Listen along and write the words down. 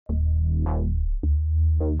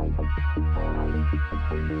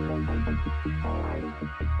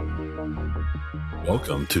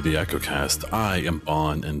Welcome to the EchoCast. I am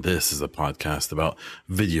Bon, and this is a podcast about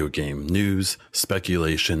video game news,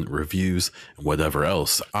 speculation, reviews, and whatever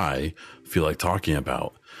else I feel like talking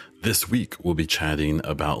about. This week, we'll be chatting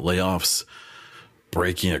about layoffs,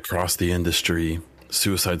 breaking across the industry,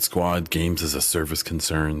 Suicide Squad games as a service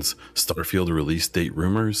concerns, Starfield release date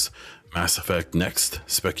rumors, Mass Effect Next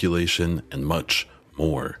speculation, and much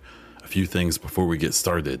more. A few things before we get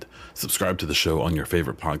started. Subscribe to the show on your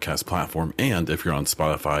favorite podcast platform, and if you're on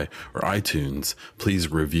Spotify or iTunes, please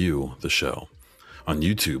review the show. On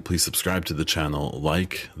YouTube, please subscribe to the channel,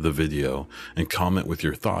 like the video, and comment with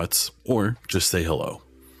your thoughts, or just say hello.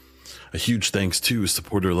 A huge thanks to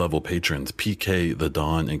supporter level patrons PK, The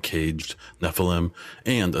Dawn, and Caged Nephilim,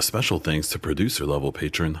 and a special thanks to producer level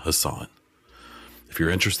patron Hassan. If you're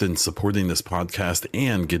interested in supporting this podcast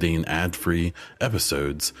and getting ad-free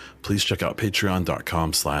episodes, please check out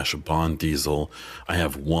patreon.com/bonddiesel. I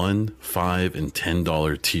have $1, $5, and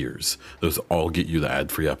 $10 tiers. Those all get you the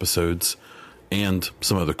ad-free episodes and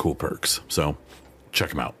some other cool perks. So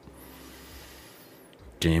check them out.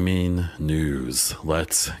 Gaming news.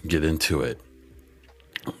 Let's get into it.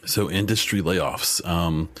 So industry layoffs.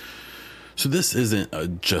 So this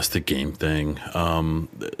isn't just a game thing.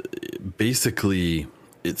 Basically,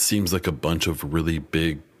 it seems like a bunch of really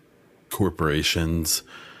big corporations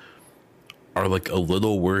are like a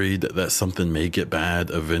little worried that something may get bad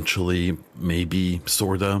eventually, maybe,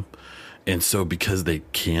 sorta. And so because they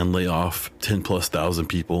can lay off 10,000+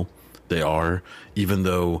 people, they are, even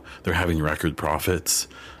though they're having record profits.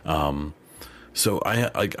 So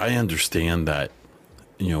I understand that,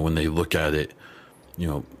 when they look at it,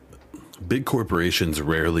 big corporations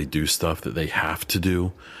rarely do stuff that they have to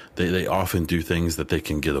do. They often do things that they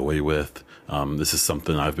can get away with. This is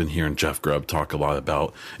something I've been hearing Jeff Grubb talk a lot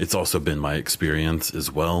about. It's also been my experience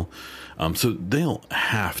as well. So they don't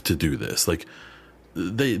have to do this. Like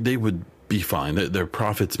they would be fine. Their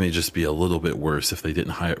profits may just be a little bit worse if they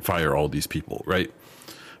didn't fire all these people, right?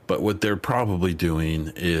 But what they're probably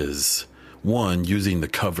doing is, one, using the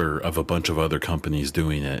cover of a bunch of other companies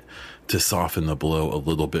doing it to soften the blow a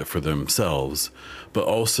little bit for themselves, but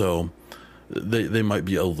also they might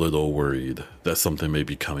be a little worried that something may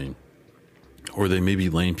be coming, or they may be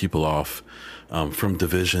laying people off from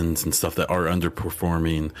divisions and stuff that are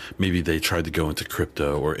underperforming. Maybe they tried to go into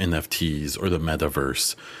crypto or NFTs or the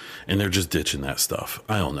metaverse, and they're just ditching that stuff.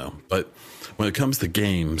 I don't know. But when it comes to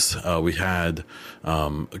games, we had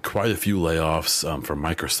quite a few layoffs from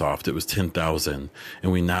Microsoft. It was 10,000.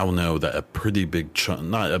 And we now know that a pretty big chunk,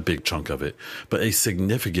 not a big chunk of it, but a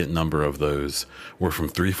significant number of those were from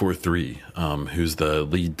 343, who's the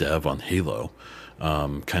lead dev on Halo.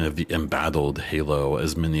 Kind of the embattled Halo,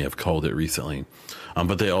 as many have called it recently.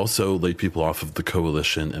 But they also laid people off of the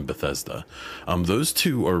Coalition and Bethesda. Those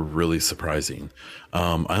two are really surprising.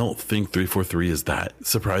 I don't think 343 is that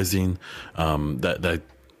surprising. That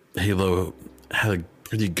Halo had a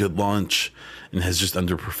pretty good launch and has just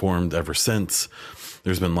underperformed ever since.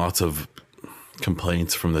 There's been lots of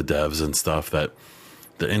complaints from the devs and stuff that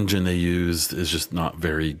the engine they used is just not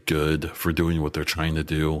very good for doing what they're trying to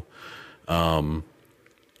do. And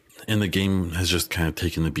the game has just kind of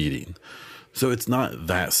taken the beating. So it's not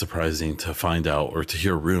that surprising to find out or to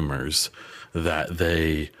hear rumors that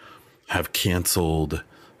they have canceled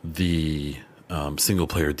the single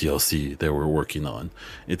player DLC they were working on.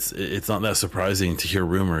 It's not that surprising to hear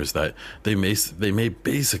rumors that they may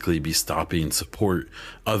basically be stopping support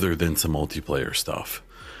other than some multiplayer stuff.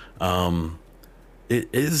 It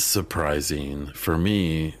is surprising for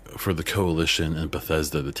me for the Coalition and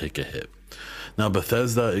Bethesda to take a hit. Now,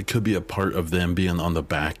 Bethesda, it could be a part of them being on the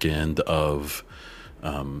back end of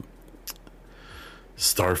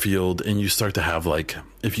Starfield, and you start to have, like,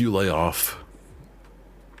 if you lay off,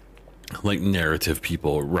 like, narrative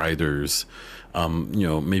people, writers,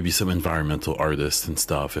 maybe some environmental artists and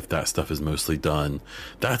stuff, if that stuff is mostly done,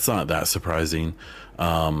 that's not that surprising.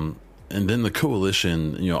 And then the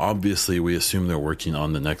Coalition, obviously we assume they're working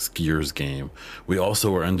on the next Gears game. We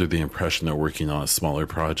also are under the impression they're working on a smaller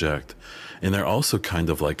project. And they're also kind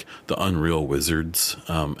of like the Unreal Wizards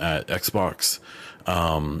at Xbox.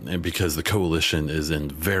 And because the Coalition is in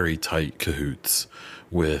very tight cahoots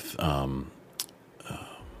with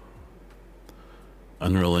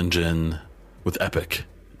Unreal Engine, with Epic.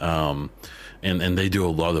 And they do a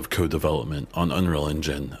lot of co-development on Unreal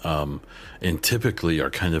Engine, and typically are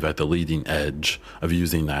kind of at the leading edge of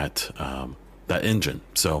using that engine.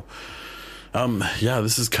 So,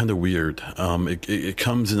 this is kind of weird. It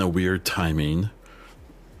comes in a weird timing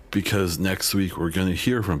because next week we're going to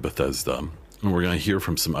hear from Bethesda. and we're going to hear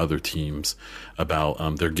from some other teams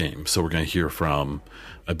about their game. So we're going to hear from,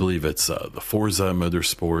 I believe it's the Forza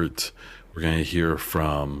Motorsport. We're going to hear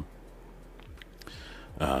from,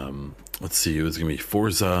 let's see, it was going to be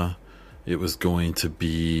Forza. It was going to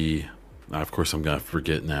be, of course, I'm going to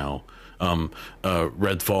forget now.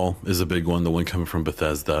 Redfall is a big one, the one coming from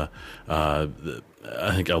Bethesda. I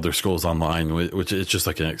think Elder Scrolls Online, which is just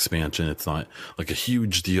like an expansion. It's not like a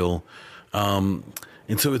huge deal. And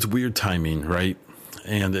so it's weird timing, right?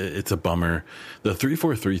 And it's a bummer. The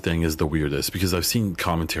 343 thing is the weirdest because I've seen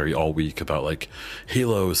commentary all week about like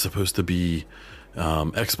Halo is supposed to be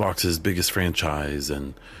Xbox's biggest franchise,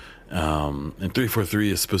 and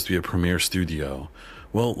 343 is supposed to be a premier studio.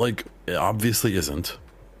 Well, like, it obviously isn't.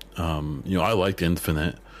 I liked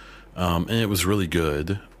Infinite, and it was really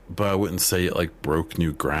good, but I wouldn't say it like broke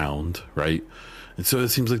new ground, right? And so it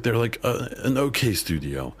seems like they're like an okay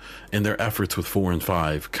studio, and their efforts with 4 and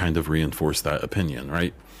 5 kind of reinforce that opinion,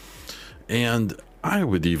 right? And I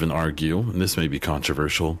would even argue, and this may be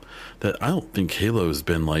controversial, that I don't think Halo has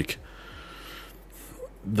been like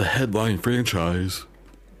the headline franchise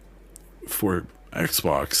for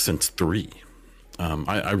Xbox since 3.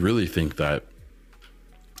 I really think that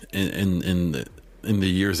in the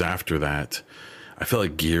years after that, I feel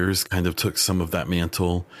like Gears kind of took some of that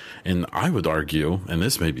mantle, and I would argue, and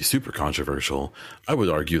this may be super controversial, I would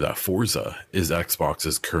argue that Forza is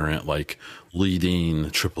Xbox's current like leading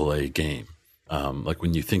AAA game. Like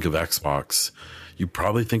when you think of Xbox, you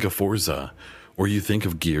probably think of Forza, or you think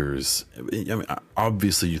of Gears. I mean,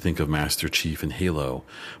 obviously you think of Master Chief and Halo,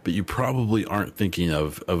 but you probably aren't thinking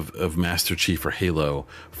of Master Chief or Halo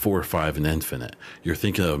 4, 5, and Infinite. You're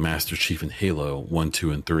thinking of Master Chief and Halo 1,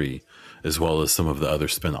 2, and 3, as well as some of the other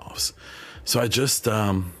spinoffs. So I just,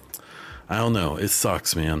 I don't know. It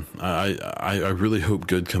sucks, man. I really hope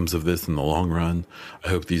good comes of this in the long run. I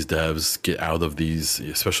hope these devs get out of these,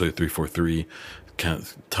 especially 343, kind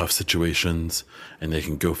of tough situations, and they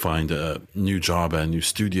can go find a new job at a new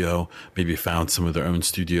studio, maybe found some of their own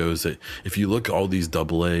studios. If you look at all these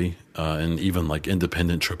AA and even like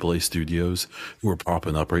independent AAA studios who are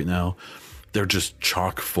popping up right now, they're just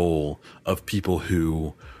chock full of people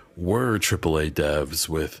who were AAA devs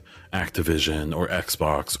with Activision or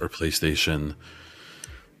Xbox or PlayStation,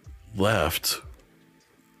 left,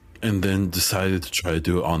 and then decided to try to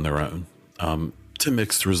do it on their own. To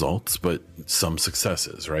mixed results, but some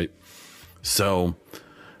successes, right? So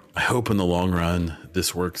I hope in the long run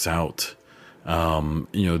this works out.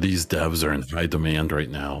 These devs are in high demand right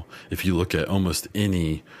now. If you look at almost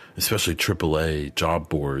any, especially AAA job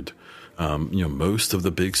board, most of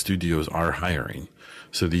the big studios are hiring.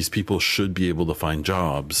 So these people should be able to find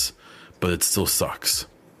jobs, but it still sucks.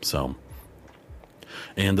 So,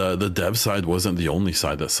 and the dev side wasn't the only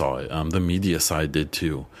side that saw it. The media side did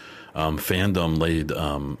too. Fandom laid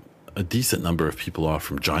a decent number of people off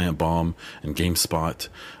from Giant Bomb and GameSpot.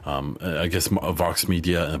 I guess Vox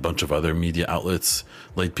Media and a bunch of other media outlets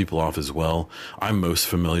laid people off as well. I'm most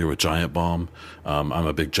familiar with Giant Bomb. I'm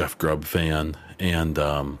a big Jeff Grubb fan, and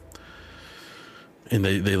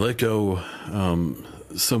they let go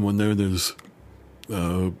someone known as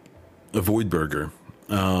a Voidburger.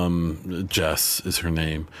 Jess is her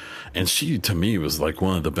name, and she to me was like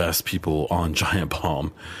one of the best people on Giant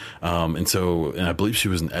Bomb, and I believe she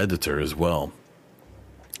was an editor as well.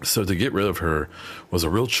 So to get rid of her was a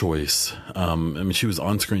real choice. She was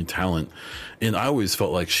on-screen talent, and I always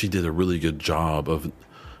felt like she did a really good job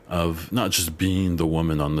of not just being the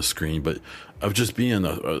woman on the screen, but of just being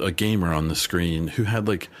a gamer on the screen who had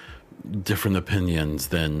like different opinions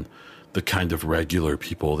than the kind of regular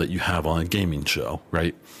people that you have on a gaming show,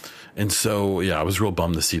 right? And so, yeah, I was real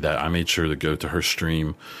bummed to see that. I made sure to go to her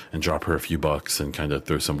stream and drop her a few bucks and kind of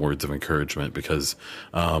throw some words of encouragement because,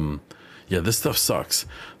 this stuff sucks.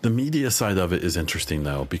 The media side of it is interesting,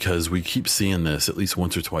 though, because we keep seeing this at least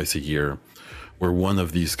once or twice a year where one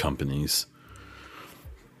of these companies,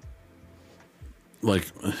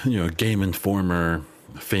 like, Game Informer,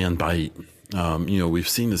 Fanbyte, we've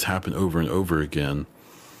seen this happen over and over again.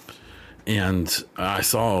 And I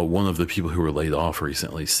saw one of the people who were laid off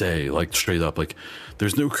recently say, like, straight up, like,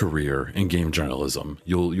 there's no career in game journalism.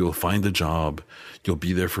 You'll find a job, you'll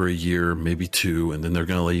be there for a year, maybe 2, and then they're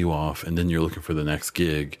going to lay you off, and then you're looking for the next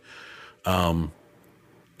gig. And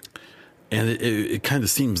it kind of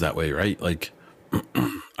seems that way, right? Like,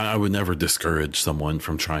 I would never discourage someone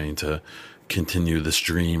from trying to continue this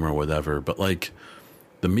dream or whatever, but like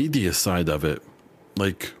the media side of it,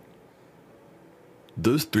 like,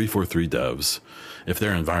 those 343 devs, if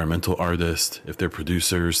they're environmental artists, if they're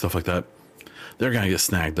producers, stuff like that, they're going to get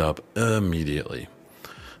snagged up immediately.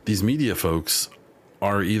 These media folks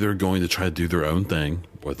are either going to try to do their own thing,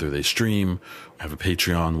 whether they stream, have a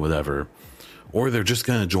Patreon, whatever, or they're just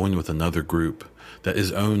going to join with another group that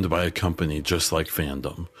is owned by a company just like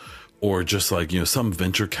Fandom, or just like, some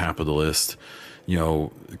venture capitalist,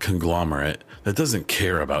 conglomerate that doesn't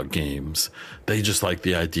care about games. They just like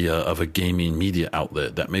the idea of a gaming media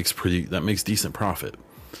outlet that makes decent profit.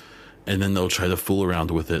 And then they'll try to fool around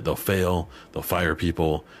with it. They'll fail, they'll fire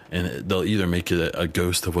people, and they'll either make it a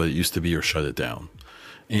ghost of what it used to be or shut it down.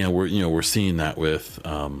 And we're seeing that with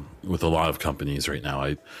a lot of companies right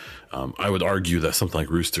now. I would argue that something like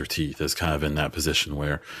Rooster Teeth is kind of in that position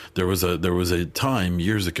where there was a time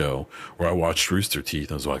years ago where I watched Rooster Teeth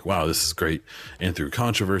and I was like, wow, this is great. And through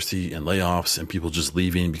controversy and layoffs and people just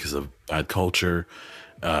leaving because of bad culture,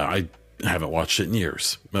 I haven't watched it in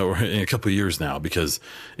years, or in a couple of years now, because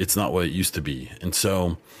it's not what it used to be. And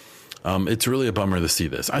so it's really a bummer to see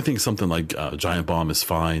this. I think something like Giant Bomb is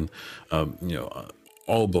fine.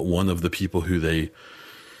 All but one of the people who they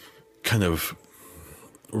kind of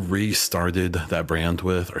restarted that brand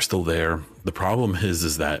with are still there. The problem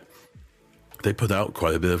is that they put out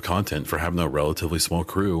quite a bit of content for having a relatively small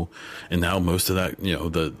crew, and now most of that,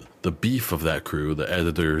 the beef of that crew, the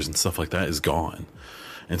editors and stuff like that, is gone.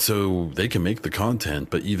 And so they can make the content,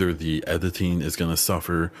 but either the editing is going to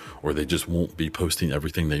suffer, or they just won't be posting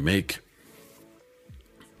everything they make.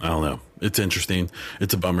 I don't know. It's interesting.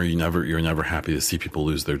 It's a bummer. You're never happy to see people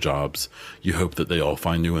lose their jobs. You hope that they all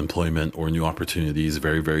find new employment or new opportunities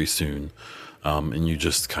very, very soon. And you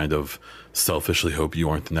just kind of selfishly hope you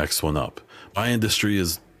aren't the next one up. My industry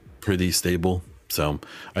is pretty stable, so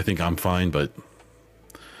I think I'm fine, but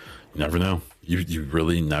you never know. You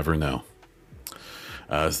really never know.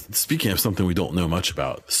 Speaking of something we don't know much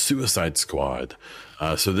about, Suicide Squad.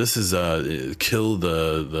 So this is Kill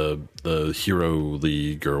the Hero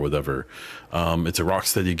League or whatever. It's a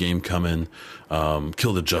Rocksteady game coming.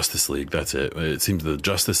 Kill the Justice League. That's it. It seems the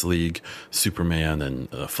Justice League, Superman, and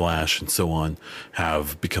Flash, and so on,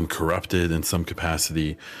 have become corrupted in some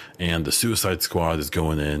capacity, and the Suicide Squad is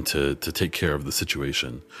going in to take care of the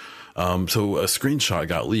situation. So a screenshot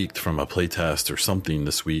got leaked from a playtest or something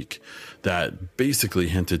this week that basically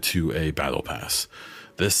hinted to a battle pass.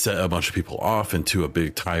 This set a bunch of people off into a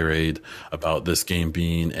big tirade about this game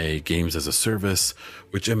being a games as a service,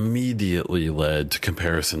 which immediately led to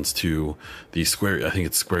comparisons to the Square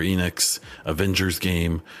Enix Avengers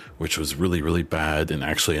game, which was really, really bad and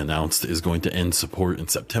actually announced is going to end support in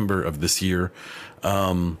September of this year.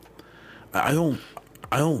 I don't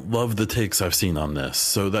love the takes I've seen on this.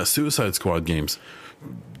 So that Suicide Squad games,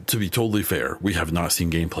 to be totally fair, we have not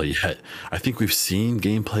seen gameplay yet. I think we've seen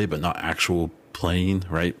gameplay, but not actual playing,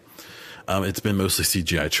 right? It's been mostly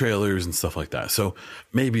CGI trailers and stuff like that. So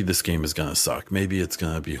maybe this game is going to suck. Maybe it's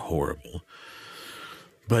going to be horrible.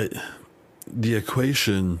 But the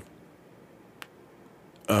equation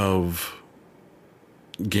of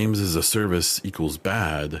games as a service equals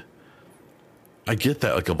bad. I get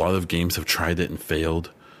that, like, a lot of games have tried it and failed.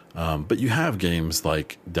 But you have games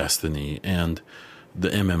like Destiny and the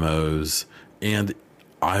MMOs, and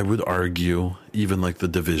I would argue even like the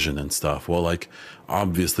Division and stuff. Well, like,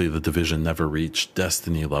 obviously the Division never reached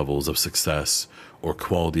Destiny levels of success or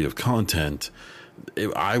quality of content.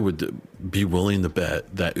 I would be willing to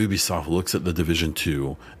bet that Ubisoft looks at the Division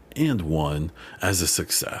 2 and 1 as a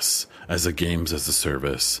success, as a games as a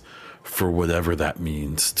service, for whatever that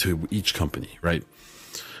means to each company, right?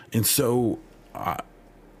 And so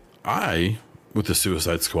I with the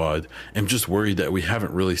Suicide Squad, am just worried that we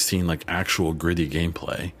haven't really seen like actual gritty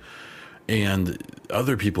gameplay. And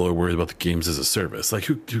other people are worried about the games as a service. Like,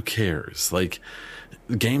 who cares? Like,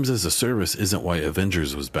 games as a service isn't why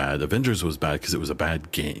Avengers was bad. Avengers was bad because it was a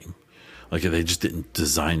bad game. Like, they just didn't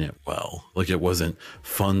design it well. Like, it wasn't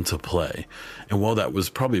fun to play. And while that was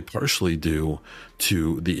probably partially due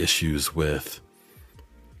to the issues with,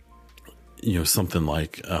 something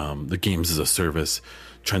like the games as a service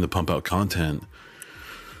trying to pump out content,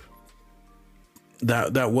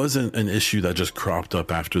 that wasn't an issue that just cropped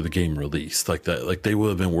up after the game released. Like that, like they would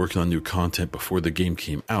have been working on new content before the game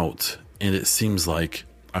came out. And it seems like,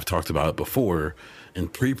 I've talked about it before, in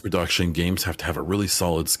pre-production, games have to have a really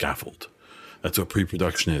solid scaffold. That's what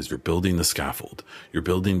pre-production is. You're building the scaffold. You're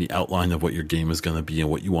building the outline of what your game is going to be and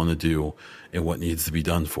what you want to do and what needs to be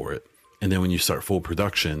done for it. And then when you start full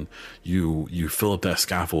production, you fill up that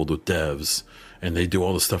scaffold with devs, and they do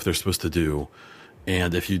all the stuff they're supposed to do.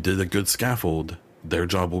 And if you did a good scaffold, their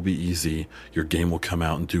job will be easy. Your game will come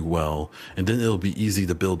out and do well. And then it'll be easy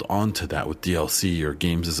to build onto that with DLC or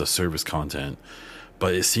games as a service content.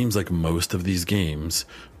 But it seems like most of these games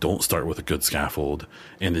don't start with a good scaffold,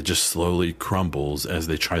 and it just slowly crumbles as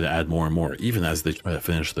they try to add more and more, even as they try to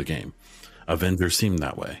finish the game. Avengers seemed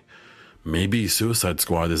that way. Maybe Suicide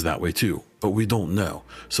Squad is that way too, but we don't know.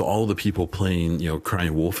 So all the people playing,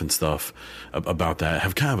 Crying Wolf and stuff about that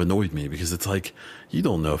have kind of annoyed me, because it's like, you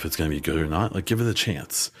don't know if it's going to be good or not. Like, give it a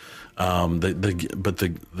chance. But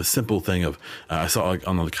the simple thing of, I saw like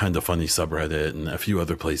on the Kind of Funny subreddit and a few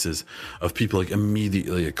other places of people like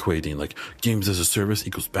immediately equating like games as a service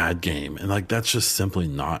equals bad game. And like, that's just simply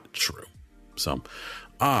not true. So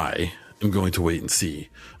I am going to wait and see.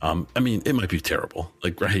 I mean, it might be terrible.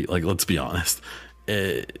 Like, right. Like, let's be honest.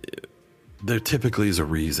 There typically is a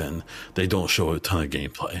reason they don't show a ton of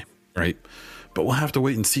gameplay. Right. But we'll have to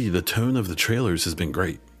wait and see. The tone of the trailers has been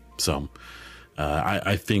great. So,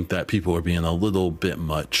 I think that people are being a little bit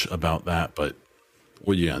much about that, but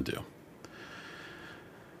what are you going to do?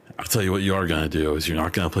 I'll tell you what you are going to do is you're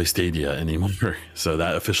not going to play Stadia anymore. So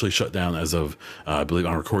that officially shut down as of, I believe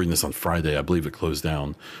I'm recording this on Friday. I believe it closed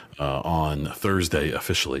down on Thursday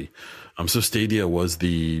officially. So Stadia was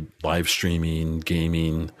the live streaming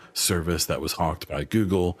gaming service that was hawked by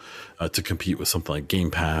Google to compete with something like Game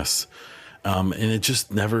Pass. And it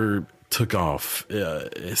just never took off.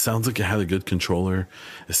 It sounds like it had a good controller.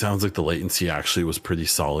 It sounds like the latency actually was pretty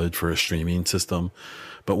solid for a streaming system.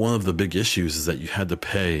 But one of the big issues is that you had to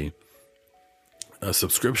pay a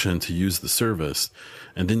subscription to use the service,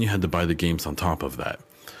 and then you had to buy the games on top of that.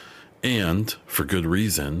 And for good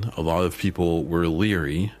reason, a lot of people were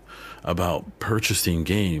leery about purchasing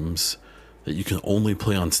games that you can only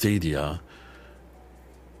play on Stadia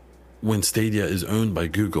when Stadia is owned by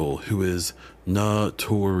Google, who is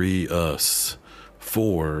notorious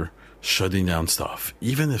for shutting down stuff,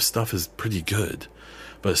 even if stuff is pretty good,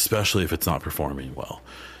 but especially if it's not performing well.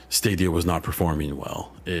 Stadia was not performing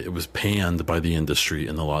well. It was panned by the industry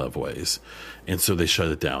in a lot of ways. And so they shut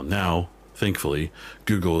it down. Now, thankfully,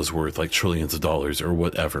 Google is worth like trillions of dollars or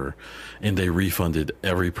whatever, and they refunded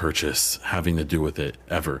every purchase having to do with it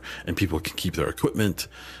ever, and people can keep their equipment.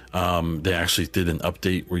 They actually did an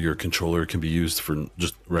update where your controller can be used for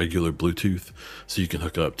just regular Bluetooth, so you can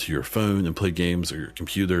hook up to your phone and play games, or your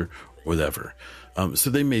computer or whatever. So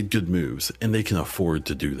they made good moves, and they can afford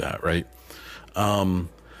to do that, right?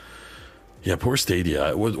 Yeah, poor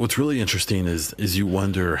Stadia. What's really interesting is you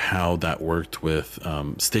wonder how that worked with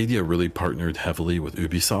Stadia. Really partnered heavily with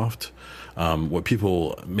Ubisoft. What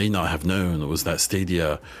people may not have known was that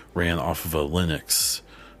Stadia ran off of a Linux,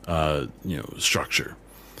 structure,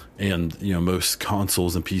 and most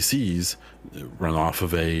consoles and PCs run off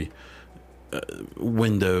of a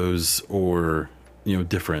Windows or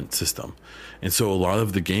different system, and so a lot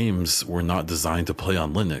of the games were not designed to play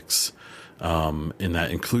on Linux. And that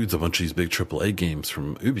includes a bunch of these big AAA games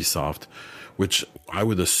from Ubisoft, which I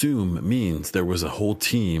would assume means there was a whole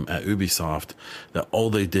team at Ubisoft that all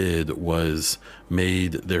they did was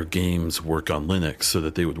made their games work on Linux so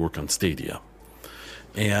that they would work on Stadia.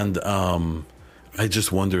 And I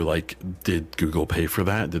just wonder, like, did Google pay for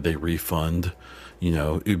that? Did they refund,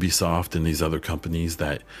 Ubisoft and these other companies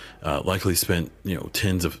that likely spent,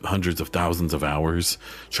 tens of hundreds of thousands of hours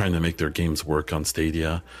trying to make their games work on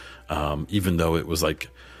Stadia? Even though it was like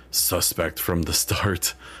suspect from the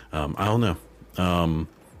start. I don't know.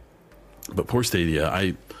 But poor Stadia,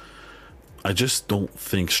 I just don't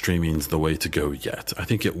think streaming's the way to go yet. I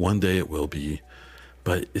think one day it will be,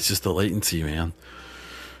 but it's just the latency, man.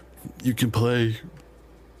 You can play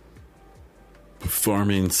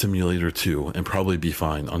Farming Simulator 2 and probably be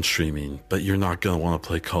fine on streaming, but you're not going to want to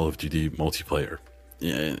play Call of Duty multiplayer.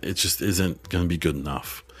 Yeah, it just isn't going to be good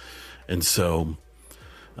enough. And so,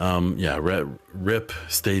 rip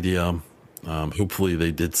Stadia. Hopefully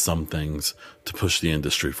they did some things to push the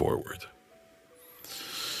industry forward.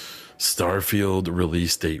 Starfield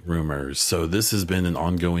release date rumors. So this has been an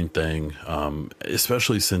ongoing thing,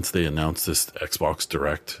 especially since they announced this Xbox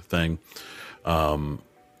Direct thing.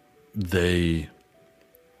 They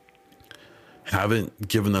haven't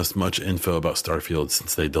given us much info about Starfield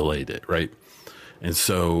since they delayed it, right? And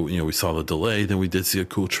so, we saw the delay, then we did see a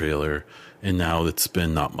cool trailer, and now it's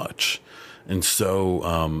been not much. And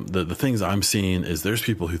so the things I'm seeing is there's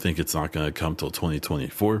people who think it's not going to come till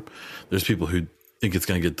 2024. There's people who think it's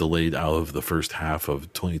going to get delayed out of the first half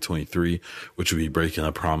of 2023, which would be breaking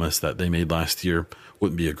a promise that they made last year.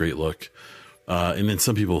 Wouldn't be a great look. And then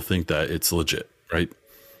some people think that it's legit, right?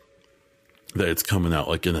 That it's coming out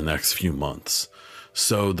like in the next few months.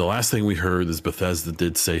 So the last thing we heard is Bethesda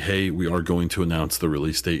did say, hey, we are going to announce the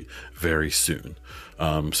release date very soon.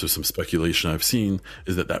 So some speculation I've seen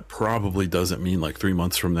is that probably doesn't mean like 3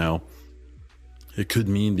 months from now. It could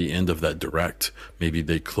mean the end of that direct. Maybe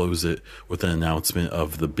they close it with an announcement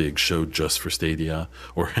of the big show just for Stadia,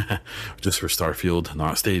 or just for Starfield,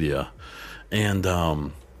 not Stadia. And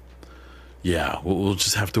yeah, we'll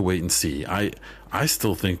just have to wait and see. I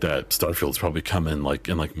still think that Starfield's probably coming in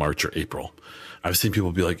like March or April. I've seen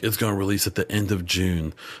people be like, it's going to release at the end of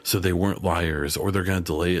June, so they weren't liars, or they're going to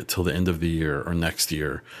delay it till the end of the year or next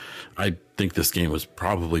year. I think this game was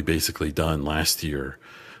probably basically done last year,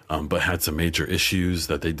 but had some major issues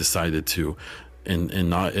that they decided to, in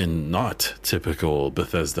not typical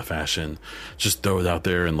Bethesda fashion, just throw it out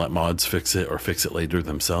there and let mods fix it or fix it later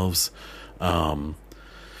themselves.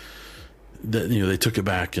 They took it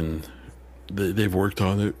back and they've worked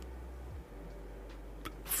on it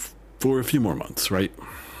for a few more months, right?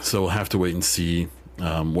 So we'll have to wait and see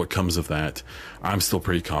what comes of that. I'm still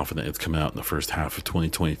pretty confident it's coming out in the first half of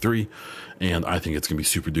 2023, and I think it's going to be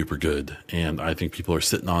super duper good. And I think people are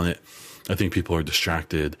sitting on it. I think people are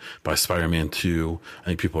distracted by Spider-Man 2. I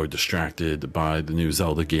think people are distracted by the new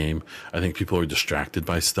Zelda game. I think people are distracted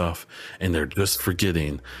by stuff, and they're just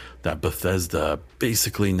forgetting that Bethesda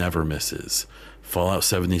basically never misses. Fallout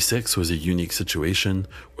 76 was a unique situation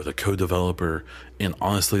with a co-developer, and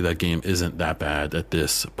honestly, that game isn't that bad at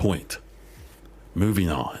this point. Moving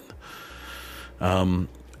on.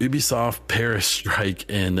 Ubisoft Paris strike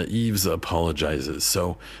and Yves apologizes.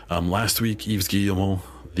 So last week, Yves Guillemot,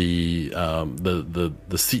 the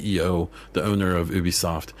CEO, the owner of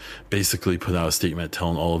Ubisoft, basically put out a statement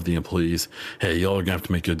telling all of the employees, hey, y'all are gonna have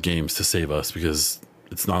to make good games to save us, because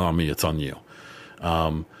it's not on me, it's on you.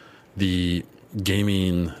 The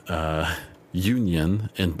gaming union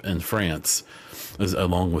in France,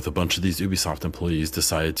 along with a bunch of these Ubisoft employees,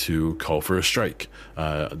 decided to call for a strike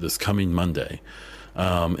this coming Monday.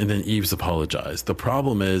 And then Yves apologized. The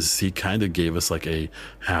problem is he kind of gave us like a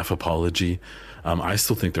half apology. I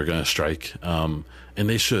still think they're going to strike, and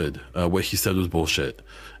they should. What he said was bullshit.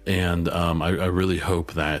 And I really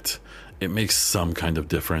hope that it makes some kind of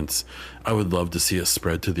difference. I would love to see it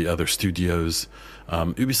spread to the other studios.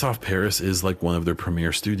 Ubisoft Paris is like one of their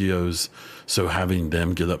premier studios, so having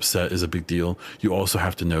them get upset is a big deal. You also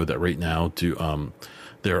have to know that right now,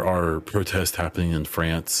 there are protests happening in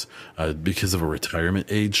France because of a retirement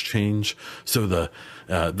age change. So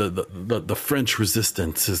the French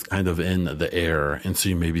resistance is kind of in the air, and so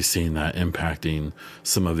you may be seeing that impacting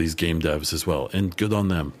some of these game devs as well. And good on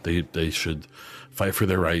them. They should fight for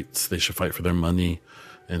their rights. They should fight for their money,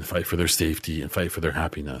 and fight for their safety, and fight for their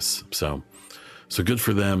happiness. So good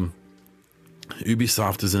for them.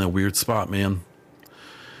 Ubisoft is in a weird spot, man.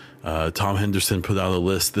 Tom Henderson put out a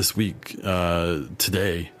list this week,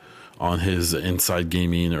 today, on his Inside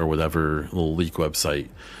Gaming or whatever little leak website.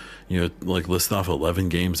 Like listing off 11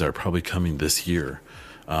 games that are probably coming this year.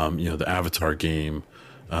 The Avatar game,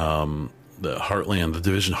 the Heartland, the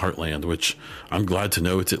Division Heartland, which I'm glad to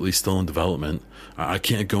know it's at least still in development. I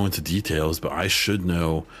can't go into details, but I should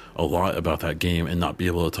know a lot about that game and not be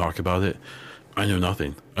able to talk about it. I know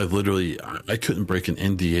nothing. I couldn't break an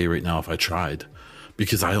NDA right now if I tried,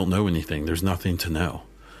 because I don't know anything. There's nothing to know.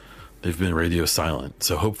 They've been radio silent.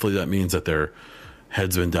 So hopefully that means that their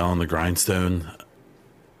head's been down on the grindstone.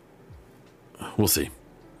 We'll see.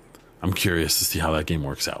 I'm curious to see how that game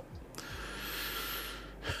works out.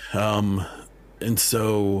 And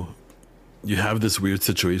so you have this weird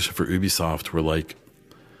situation for Ubisoft where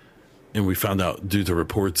and we found out due to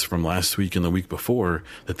reports from last week and the week before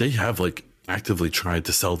that they have actively tried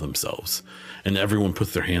to sell themselves, and everyone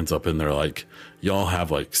puts their hands up and they're like, y'all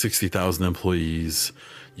have 60,000 employees.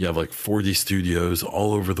 You have 40 studios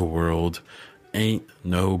all over the world. Ain't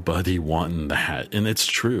nobody wanting that. And it's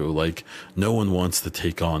true. No one wants to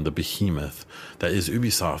take on the behemoth that is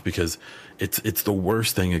Ubisoft, because it's the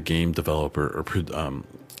worst thing a game developer or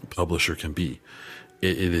publisher can be.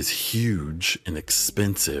 It is huge and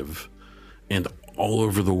expensive and all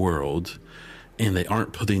over the world, and they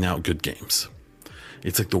aren't putting out good games.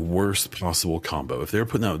 It's the worst possible combo. If they were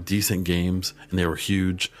putting out decent games and they were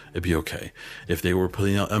huge, it'd be okay. If they were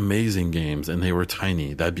putting out amazing games and they were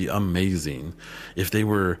tiny, that'd be amazing. If they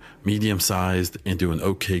were medium-sized and doing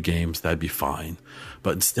okay games, that'd be fine.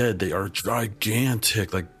 But instead, they are gigantic,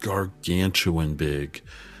 gargantuan big,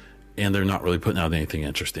 and they're not really putting out anything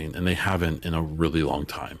interesting, and they haven't in a really long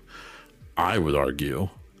time. I would argue,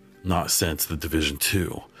 not since the Division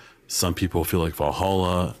 2. Some people feel like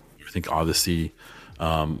Valhalla, I think Odyssey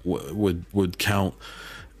would count.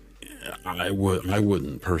 I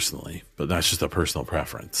wouldn't personally, but that's just a personal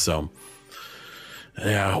preference. So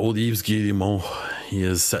yeah, old Yves Guillemot, he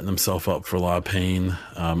is setting himself up for a lot of pain,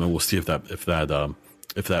 and we'll see if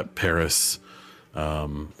that Paris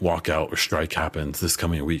walkout or strike happens this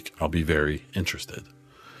coming week, I'll be very interested.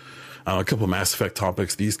 A couple of Mass Effect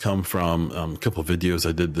topics. These come from a couple of videos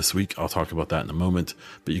I did this week. I'll talk about that in a moment,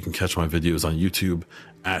 but you can catch my videos on YouTube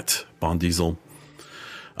at Bondiesel.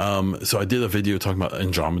 So I did a video talking about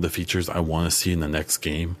Andromeda features I want to see in the next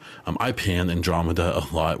game. I pan Andromeda a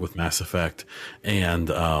lot with Mass Effect, and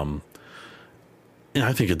I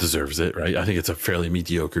think it deserves it, right? I think it's a fairly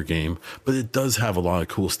mediocre game, but it does have a lot of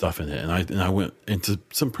cool stuff in it, and I went into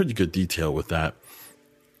some pretty good detail with that.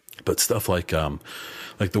 But stuff like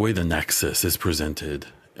the way the Nexus is presented,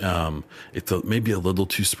 it's maybe a little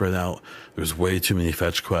too spread out. There's way too many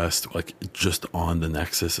fetch quests, like just on the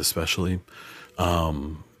Nexus, especially.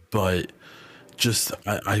 But just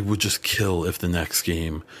I would just kill if the next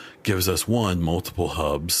game gives us multiple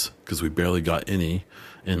hubs, because we barely got any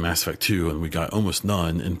in Mass Effect 2, and we got almost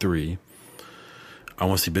none in 3. I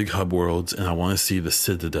want to see big hub worlds, and I want to see the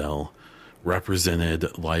Citadel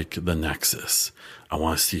represented like the Nexus. I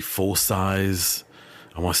want to see full size.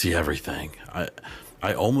 I want to see everything.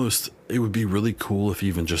 It would be really cool if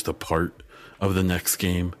even just a part of the next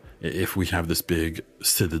game, if we have this big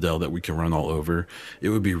Citadel that we can run all over, it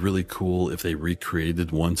would be really cool if they recreated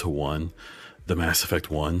 1-to-1 the Mass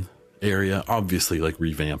Effect 1 area, obviously like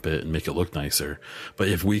revamp it and make it look nicer. But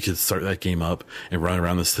if we could start that game up and run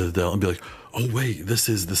around the Citadel and be like, oh wait, this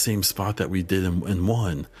is the same spot that we did in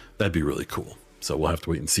 1, that'd be really cool. So we'll have to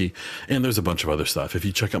wait and see. And there's a bunch of other stuff. If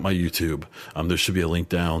you check out my YouTube, there should be a link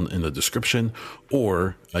down in the description,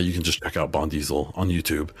 or you can just check out Bondiesel on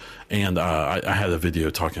YouTube. And I had a video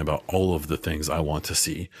talking about all of the things I want to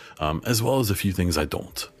see, as well as a few things I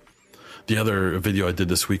don't. The other video I did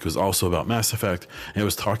this week was also about Mass Effect, and it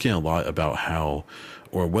was talking a lot about how,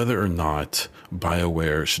 or whether or not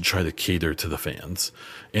BioWare should try to cater to the fans.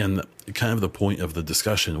 And kind of the point of the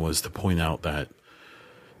discussion was to point out that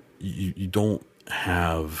you don't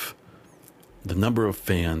have the number of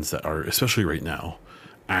fans that are, especially right now,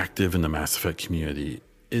 active in the Mass Effect community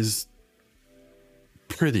is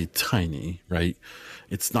pretty tiny, right?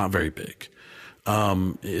 It's not very big,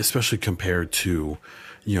 especially compared to,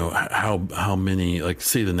 how many, like,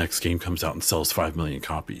 say the next game comes out and sells 5 million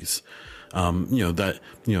copies.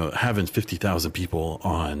 Having 50,000 people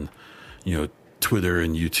on, Twitter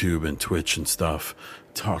and YouTube and Twitch and stuff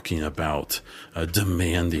talking about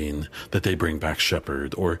demanding that they bring back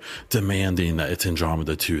Shepard, or demanding that it's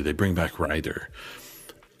Andromeda 2, they bring back Ryder.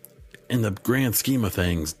 In the grand scheme of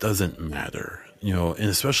things, doesn't matter, and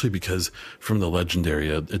especially because from the Legendary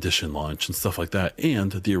Edition launch and stuff like that,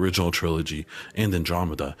 and the original trilogy and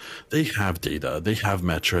Andromeda, they have data, they have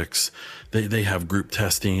metrics, they have group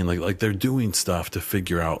testing, like they're doing stuff to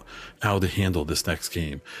figure out how to handle this next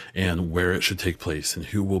game and where it should take place and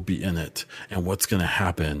who will be in it and what's going to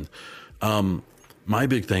happen. My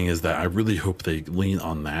big thing is that I really hope they lean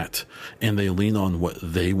on that, and they lean on what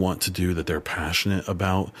they want to do, that they're passionate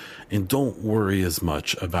about, and don't worry as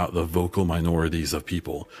much about the vocal minorities of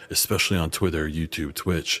people, especially on Twitter, YouTube,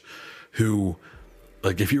 Twitch, who,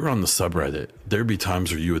 like, if you were on the subreddit, there'd be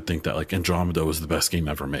times where you would think that like Andromeda was the best game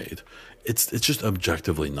ever made. It's just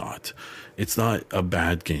objectively not. It's not a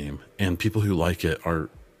bad game, and people who like it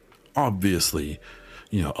are obviously,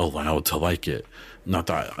 allowed to like it. Not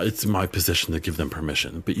that it's my position to give them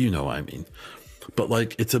permission, but what I mean. But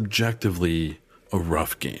like, it's objectively a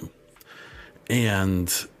rough game.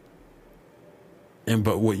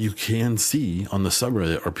 But what you can see on the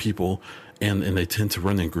subreddit are people, and they tend to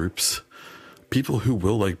run in groups, people who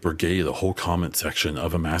will like brigade a whole comment section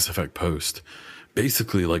of a Mass Effect post,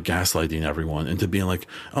 basically like gaslighting everyone into being like,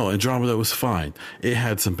 oh, Andromeda was fine. It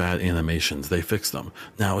had some bad animations. They fixed them.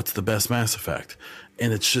 Now it's the best Mass Effect.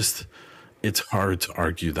 And it's hard to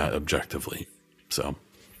argue that objectively. So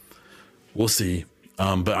we'll see.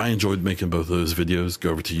 But I enjoyed making both of those videos. Go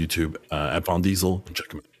over to YouTube at Bondiesel and check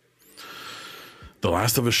them out. The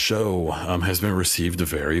Last of Us show has been received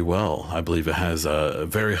very well. I believe it has a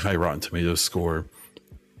very high Rotten Tomatoes score.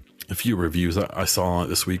 A few reviews I saw on it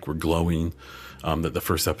this week were glowing. That the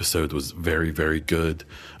first episode was very, very good.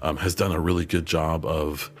 Has done a really good job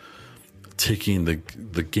of taking the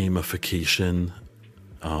gamification,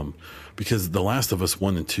 because The Last of Us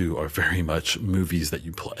 1 and 2 are very much movies that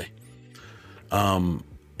you play. And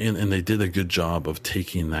they did a good job of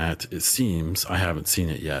taking that, it seems, I haven't seen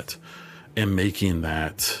it yet, and making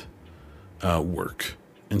that work.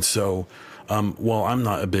 And so, while I'm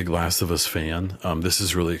not a big Last of Us fan, this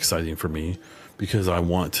is really exciting for me, because I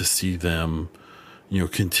want to see them,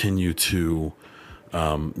 continue to,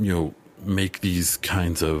 make these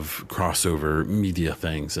kinds of crossover media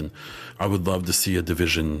things. And I would love to see a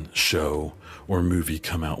Division show or movie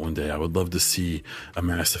come out one day. I would love to see a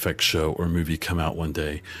Mass Effect show or movie come out one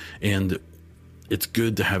day. And it's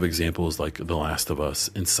good to have examples like The Last of Us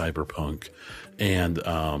and Cyberpunk and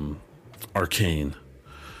Arcane,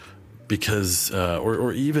 because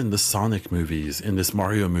or even the Sonic movies, and this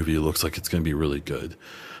Mario movie looks like it's going to be really good,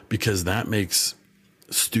 because that makes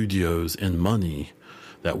studios and money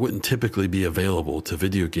that wouldn't typically be available to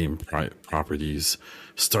video game properties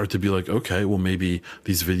start to be like, okay, well, maybe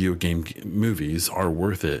these video game movies are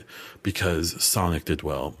worth it because Sonic did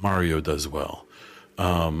well, Mario does well,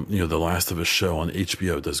 The Last of Us show on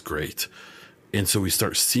HBO does great. And so we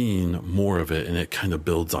start seeing more of it, and it kind of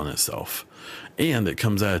builds on itself. And it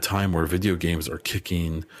comes at a time where video games are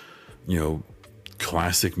kicking,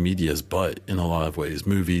 classic media's butt in a lot of ways,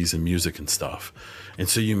 movies and music and stuff. And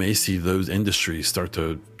so you may see those industries start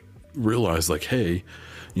to realize like, hey,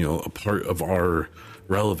 a part of our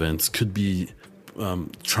relevance could be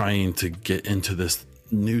trying to get into this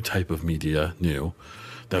new type of media,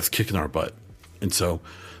 that's kicking our butt. And so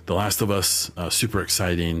The Last of Us, super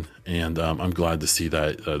exciting. And I'm glad to see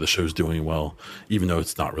that the show's doing well, even though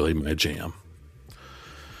it's not really my jam.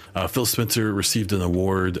 Phil Spencer received an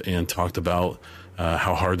award and talked about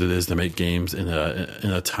how hard it is to make games in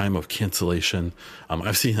a time of cancellation.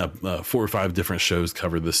 I've seen 4 or 5 different shows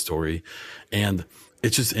cover this story, and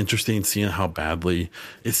it's just interesting seeing how badly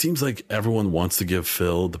it seems like everyone wants to give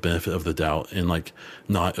Phil the benefit of the doubt and like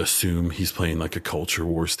not assume he's playing like a culture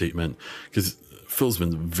war statement, because Phil's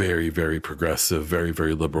been very, very progressive, very,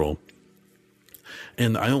 very liberal.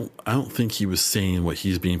 And I don't think he was saying what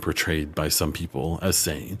he's being portrayed by some people as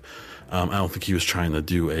saying. I don't think he was trying to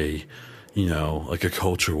do like a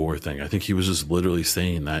culture war thing. I think he was just literally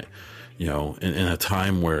saying that, in a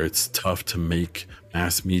time where it's tough to make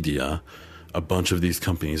mass media, a bunch of these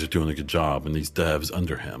companies are doing a good job, and these devs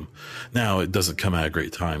under him. Now, it doesn't come at a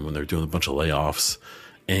great time when they're doing a bunch of layoffs,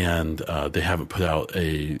 and they haven't put out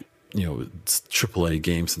a AAA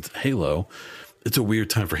game since Halo. It's a weird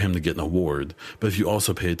time for him to get an award. But if you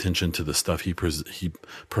also pay attention to the stuff he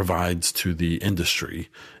provides to the industry,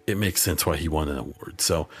 it makes sense why he won an award.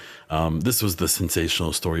 So this was the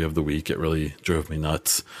sensational story of the week. It really drove me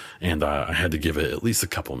nuts, and I had to give it at least a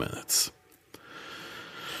couple minutes.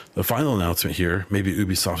 The final announcement here, maybe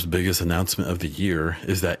Ubisoft's biggest announcement of the year,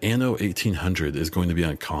 is that Anno 1800 is going to be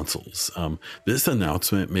on consoles. This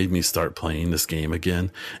announcement made me start playing this game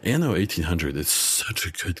again. Anno 1800 is such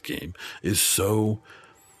a good game. It's so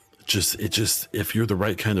if you're the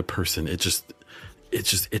right kind of person, it just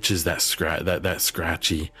itches that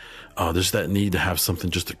scratchy. There's that need to have something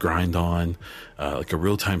just to grind on, like a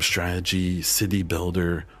real-time strategy, city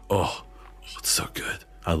builder. Oh, it's so good.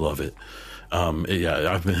 I love it.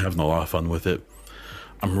 I've been having a lot of fun with it.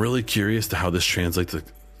 I'm really curious to how this translates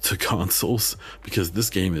to consoles, because this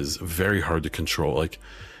game is very hard to control, like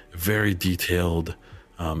very detailed.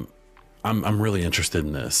 I'm really interested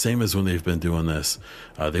in this. Same as when they've been doing this,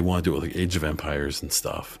 they want to do it with like Age of Empires and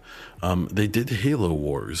stuff. They did Halo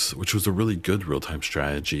Wars, which was a really good real-time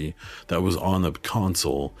strategy that was on a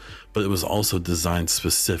console, but it was also designed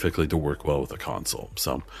specifically to work well with a console.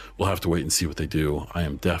 So we'll have to wait and see what they do. I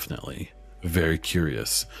am definitely very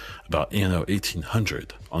curious about Anno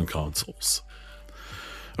 1800 on consoles.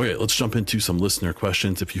 Okay, let's jump into some listener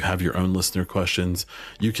questions. If you have your own listener questions,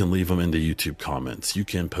 you can leave them in the YouTube comments. You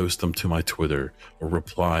can post them to my Twitter or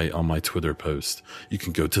reply on my Twitter post. You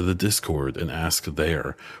can go to the Discord and ask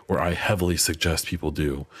there, where I heavily suggest people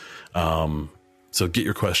do. So get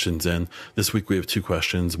your questions in. This week we have 2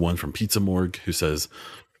 questions. One from Pizza Morgue, who says,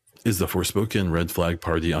 is the Forspoken Red Flag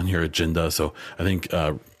Party on your agenda? So I think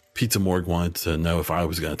Pizza Morgue wanted to know if I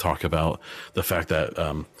was going to talk about the fact that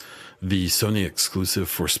the Sony exclusive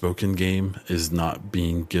Forspoken game is not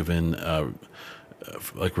being given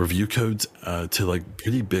like review codes to like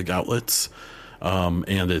pretty big outlets,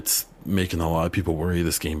 and it's making a lot of people worry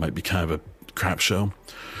this game might be kind of a crap show,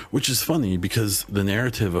 which is funny because the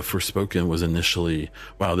narrative of Forspoken was initially,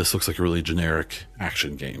 wow, this looks like a really generic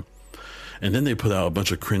action game, and then they put out a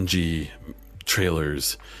bunch of cringy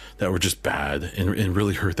trailers that were just bad and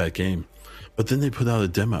really hurt that game. But then they put out a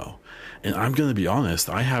demo, and I'm going to be honest,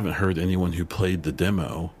 I haven't heard anyone who played the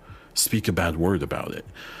demo speak a bad word about it.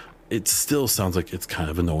 It still sounds like it's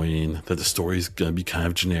kind of annoying, that the story's going to be kind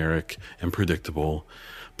of generic and predictable,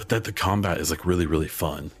 but that the combat is like really, really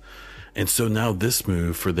fun. And so now this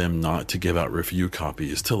move for them not to give out review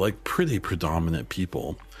copies to like pretty predominant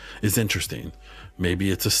people is interesting.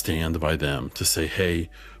 Maybe it's a stand by them to say, hey,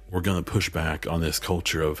 we're going to push back on this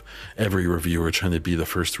culture of every reviewer trying to be the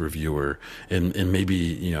first reviewer, and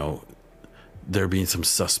maybe, there being some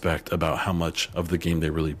suspect about how much of the game they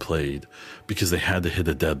really played, because they had to hit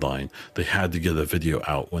a deadline. They had to get a video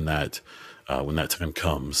out when that time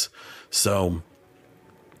comes. So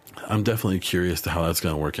I'm definitely curious to how that's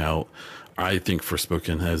going to work out. I think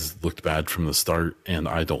Forspoken has looked bad from the start, and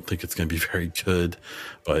I don't think it's going to be very good,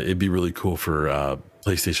 but it'd be really cool for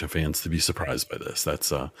PlayStation fans to be surprised by this. That's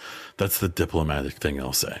the diplomatic thing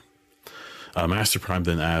I'll say. Master Prime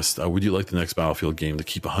then asked, would you like the next Battlefield game to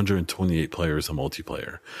keep 128 players in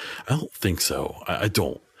multiplayer? I don't think so. I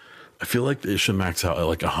don't. I feel like it should max out at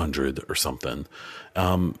like 100 or something.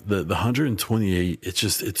 The 128,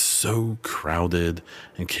 it's so crowded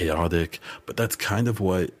and chaotic, but that's kind of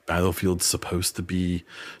what Battlefield's supposed to be.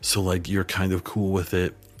 So like, you're kind of cool with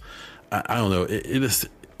it. I don't know.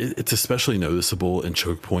 It's especially noticeable in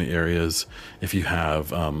choke point areas if you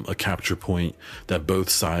have a capture point that both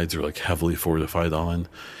sides are like heavily fortified on,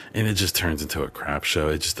 and it just turns into a crap show.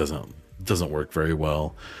 It just doesn't work very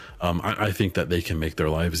well. I think that they can make their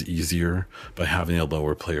lives easier by having a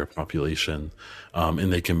lower player population,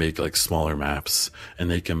 and they can make like smaller maps,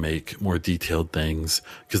 and they can make more detailed things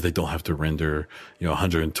because they don't have to render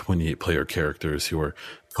 128 player characters who are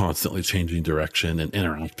constantly changing direction and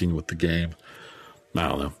interacting with the game. I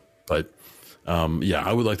don't know, but yeah,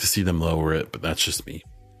 I would like to see them lower it, but that's just me.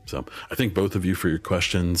 So I thank both of you for your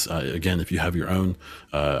questions. Again, if you have your own,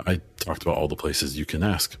 I talked about all the places you can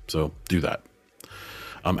ask, so do that.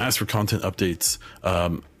 As for content updates,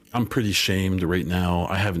 I'm pretty shamed right now.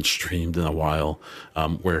 I haven't streamed in a while,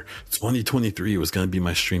 where 2023 was going to be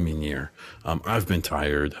my streaming year. I've been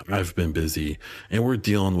tired, I've been busy, and we're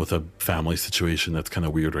dealing with a family situation that's kind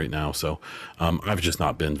of weird right now. So I've just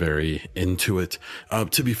not been very into it.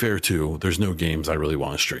 To be fair too, there's no games I really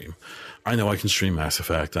want to stream. I know I can stream Mass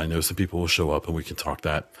Effect. I know some people will show up and we can talk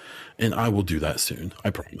that, and I will do that soon,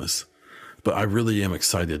 I promise. But I really am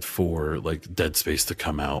excited for like Dead Space to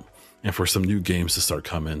come out and for some new games to start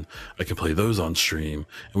coming. I can play those on stream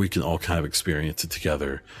and we can all kind of experience it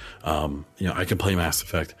together. I can play Mass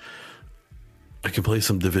Effect. I can play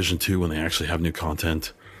some Division 2 when they actually have new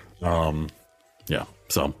content.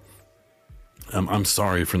 So I'm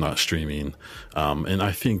sorry for not streaming. And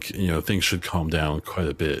I think, things should calm down quite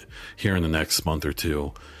a bit here in the next month or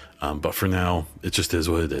two. But for now, it just is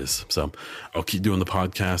what it is. So I'll keep doing the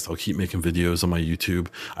podcast. I'll keep making videos on my YouTube.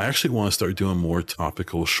 I actually want to start doing more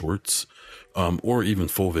topical shorts, or even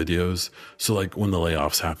full videos. So like when the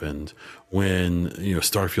layoffs happened, when,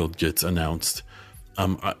 Starfield gets announced,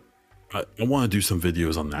 I want to do some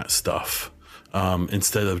videos on that stuff.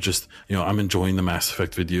 Instead of just, I'm enjoying the Mass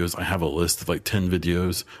Effect videos. I have a list of like 10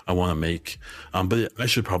 videos I want to make. But I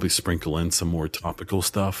should probably sprinkle in some more topical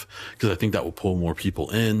stuff because I think that will pull more people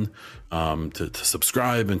in, to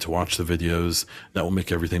subscribe and to watch the videos. That will make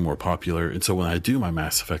everything more popular. And so when I do my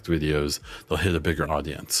Mass Effect videos, they'll hit a bigger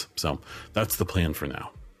audience. So that's the plan for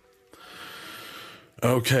now.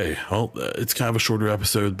 Okay, well, it's kind of a shorter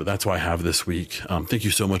episode, but that's why I have this week. Thank you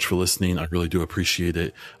so much for listening. I really do appreciate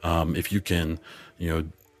it. If you can,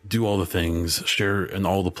 do all the things, share in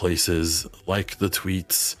all the places, like the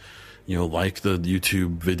tweets, like the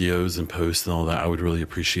YouTube videos and posts and all that, I would really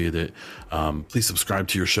appreciate it. Please subscribe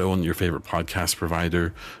to your show on your favorite podcast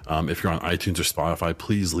provider. If you're on iTunes or Spotify,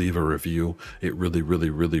 please leave a review. It really, really,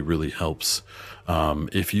 really, really helps.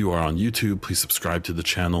 If you are on YouTube, please subscribe to the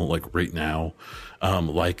channel like right now.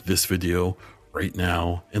 Like this video right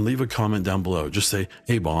now and leave a comment down below. Just say,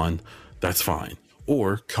 hey, Bon, that's fine.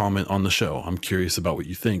 Or comment on the show. I'm curious about what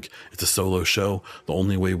you think. It's a solo show. The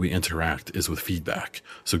only way we interact is with feedback.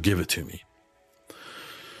 So give it to me.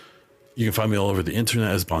 You can find me all over the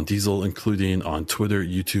internet as Bon Diesel, including on Twitter,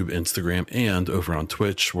 YouTube, Instagram, and over on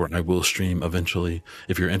Twitch, where I will stream eventually.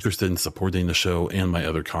 If you're interested in supporting the show and my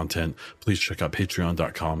other content, please check out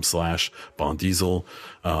patreon.com/Bon Diesel.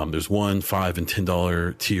 There's $1, $5, and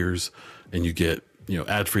 $10 tiers, and you get,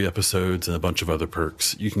 ad-free episodes and a bunch of other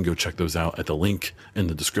perks. You can go check those out at the link in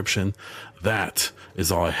the description. That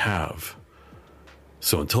is all I have.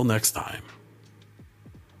 So until next time.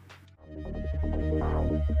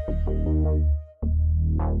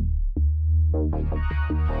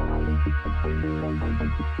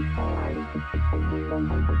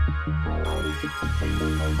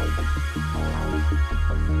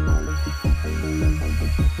 Thank you.